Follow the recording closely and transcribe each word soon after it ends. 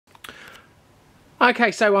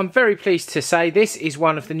Okay, so I'm very pleased to say this is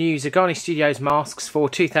one of the new Zagone Studios masks for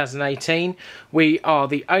 2018. We are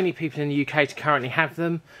the only people in the UK to currently have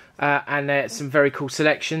them, and there's some very cool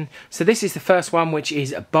selection. So this is the first one, which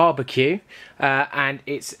is a barbecue, and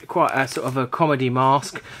it's quite a sort of a comedy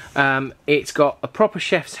mask. It's got a proper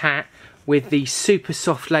chef's hat with the super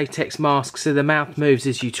soft latex mask, so the mouth moves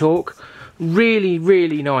as you talk. Really,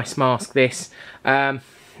 really nice mask, this.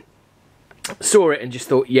 Saw it and just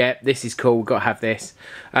thought, yeah, this is cool, got to have this.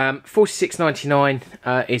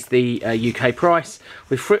 $46.99 is the UK price,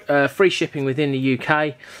 with free shipping within the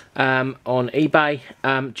UK on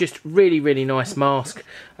eBay. Just really, really nice mask,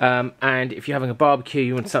 and if you're having a barbecue,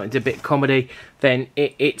 you want something to a bit comedy, then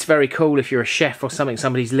it's very cool. If you're a chef or something,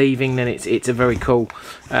 somebody's leaving, then it's a very cool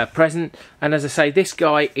present. And as I say, this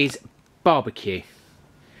guy is BBQ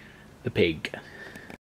the pig.